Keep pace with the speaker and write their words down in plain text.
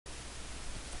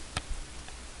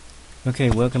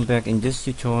Okay, welcome back. In this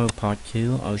tutorial part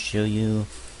 2, I'll show you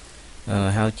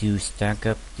how to stack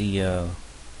up the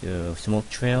smoke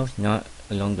trails, not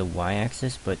along the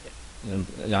y-axis, but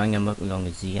line them up along the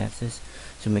z-axis.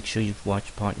 So make sure you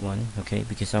watch part 1, okay,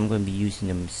 because I'm going to be using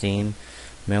the same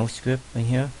mail script right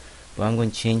here, but I'm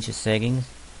going to change the settings.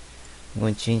 I'm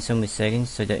going to change some of the settings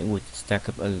so that it would stack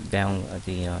up down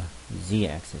the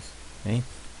z-axis, okay.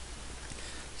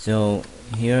 So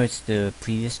here is the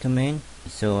previous command.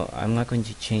 So I'm not going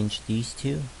to change these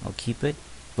two. I'll keep it.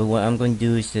 But what I'm going to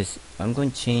do is this. I'm going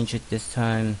to change it this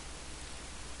time.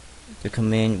 The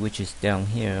command which is down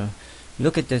here.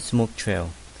 Look at the smoke trail.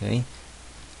 Okay.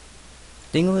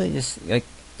 Think of it as like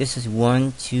this is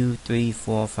 1, 2, 3,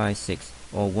 4, 5, 6,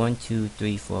 or 1, 2,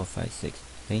 3, 4, 5, 6.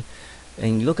 Okay.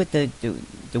 And look at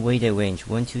the way they arrange.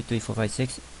 1, 2, 3, 4, 5,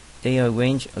 6. They are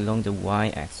arranged along the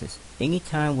y-axis.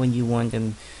 Anytime when you want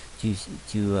them to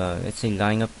let's say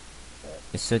line up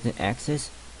a certain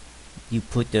axis, you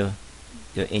put the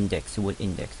index, the word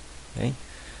index. Okay.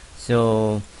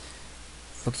 So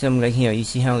for example, right here, you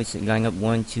see how it's lined up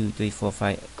 1, 2, 3, 4,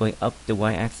 5, going up the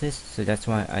y-axis. So that's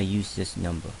why I use this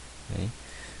number. Okay.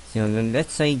 So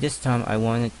let's say this time I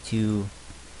wanted to,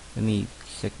 let me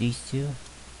select these two.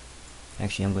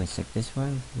 Actually, I'm going to select this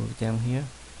one. Move down here.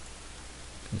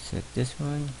 Select this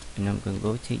one, and I'm going to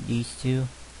rotate these two.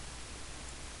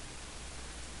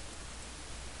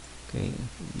 Okay,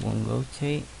 one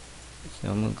rotate. So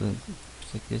I'm going to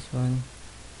select this one.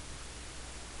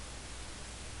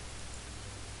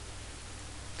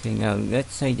 Okay, now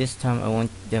let's say this time I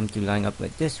want them to line up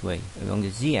like this way along the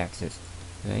z-axis.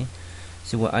 Okay,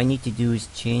 so what I need to do is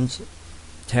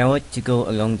tell it to go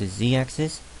along the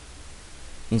z-axis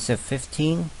instead of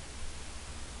 15.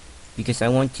 Because I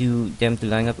want them to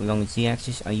line up along the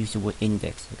z-axis, I use the word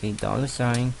index. Okay,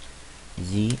 $,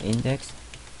 z index,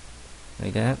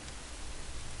 like that.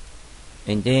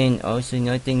 And then also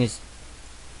another thing is,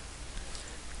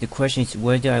 the question is,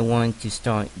 where do I want to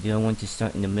start? Do I want to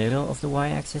start in the middle of the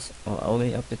y-axis, or all the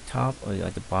way up the top, or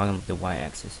at the bottom of the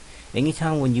y-axis?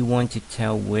 Anytime when you want to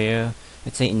tell where,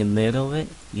 let's say in the middle of it,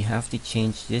 you have to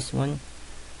change this one.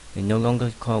 They're no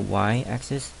longer called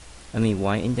y-axis.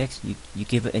 y-index, you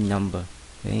give it a number.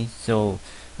 Okay, so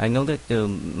I know that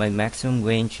my maximum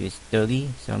range is 30,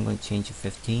 so I'm going to change to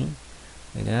 15,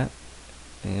 like that.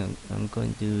 And I'm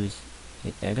going to do is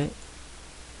hit edit.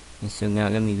 And so now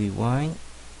let me rewind.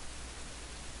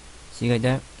 See, like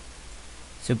that.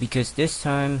 So because this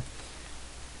time,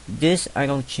 this I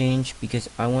don't change because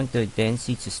I want the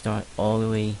density to start all the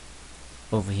way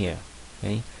over here.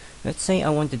 Okay, let's say I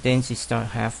want the density to start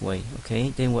halfway. Okay,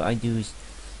 then what I do is,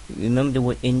 remember the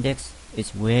word index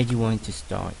is where you want to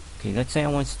start. Okay, let's say I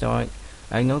want to start,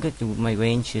 I know that my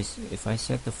range is, if I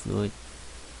select the fluid,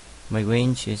 my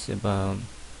range is about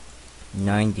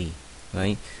 90,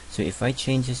 right? So if I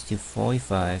change this to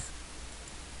 45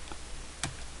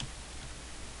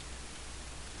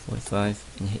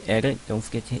 and hit edit, don't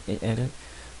forget to hit edit,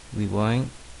 rewind,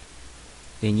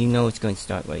 then you know it's going to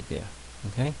start right there.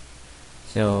 Okay,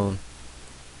 so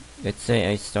let's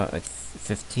say I start at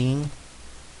 15,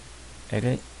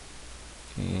 edit,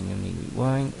 and let me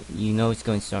rewind. You know it's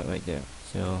going to start right there.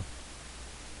 So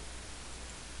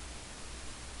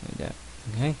like that.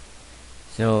 Okay,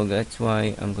 so that's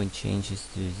why I'm going to change this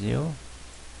to 0.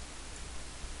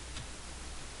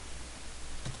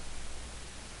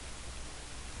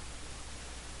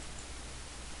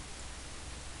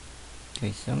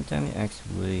 Okay, sometimes it acts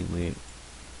really weird.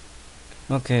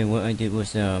 Okay, what I did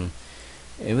was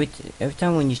every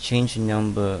time when you change the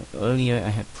number, earlier I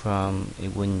had problem,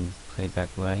 it wouldn't play back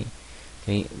right.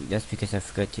 Okay, that's because I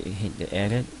forgot to hit the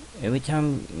edit. Every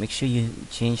time, make sure you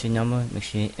change the number, make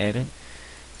sure you hit edit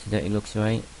so that it looks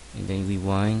right, and then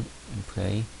rewind and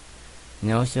play.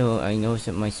 And also I noticed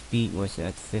that my speed was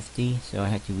at 50, so I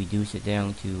had to reduce it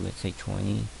down to, let's say,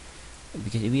 20,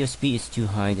 because if your speed is too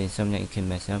high, then something can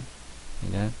mess up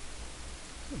like that.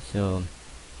 So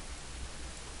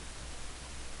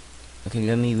okay,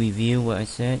 let me review what I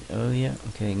said earlier.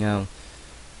 Okay, now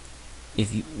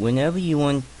whenever you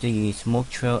want the smoke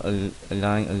trail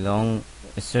align along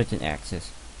a certain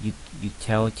axis, you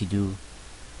tell it to do.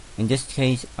 In this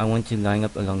case, I want to line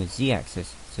up along the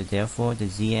z-axis, so therefore the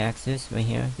z-axis right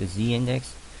here, the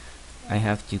z-index, I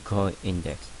have to call it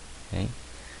index. Okay.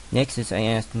 Next is, I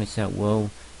asked myself,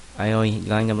 well, I already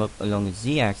lined them up along the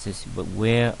z-axis, but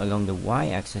where along the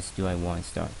y-axis do I want to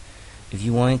start? If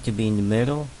you want it to be in the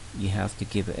middle, you have to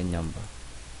give it a number.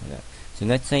 Like that. So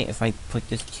let's say if I put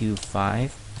this to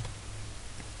 5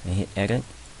 and hit edit,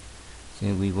 so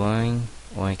rewind,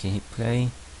 or I can hit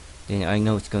play, then I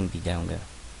know it's going to be down there,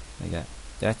 like that.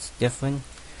 That's different.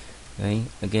 Okay,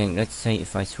 again, let's say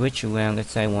if I switch around,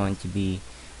 let's say I want to be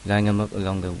line them up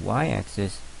along the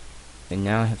y-axis, then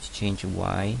now I have to change the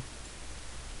y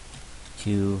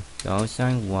to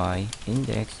 $y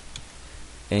index,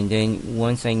 and then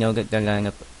once I know that they line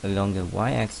up along the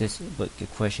y-axis, but the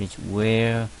question is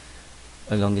where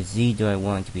along the z do I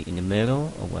want to be, in the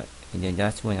middle or what? And then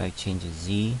that's when I change the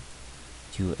z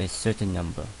to a certain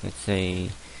number, let's say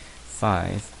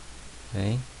 5,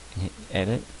 okay, and hit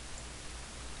edit,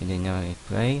 and then now I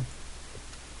play.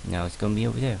 Now it's gonna be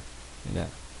over there like that.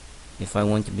 If I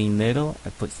want to be middle, I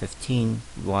put 15.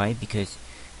 Why? Because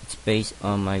it's based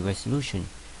on my resolution.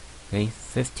 Okay,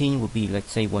 15 would be,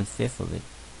 let's say, 1/5 of it.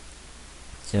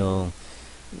 So,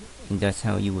 and that's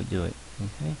how you would do it.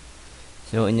 Okay.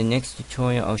 So in the next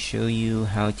tutorial, I'll show you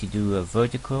how to do a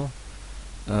vertical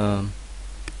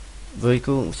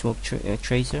smoke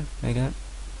tracer like that.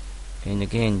 And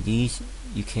again, these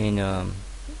you can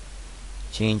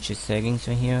change the settings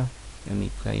right here. Let me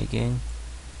play again.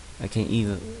 I can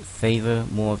either favor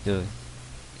more of the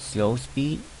slow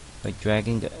speed by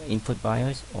dragging the input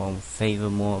bias, or favor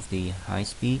more of the high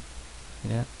speed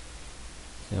like that.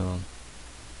 So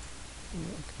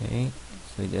okay,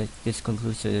 so this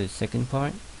concludes the second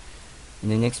part. In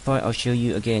the next part, I'll show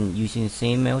you again using the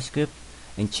same mail script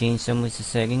and change some of the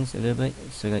settings a little bit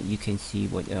so that you can see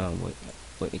what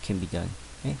it can be done.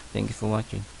 Okay, thank you for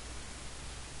watching.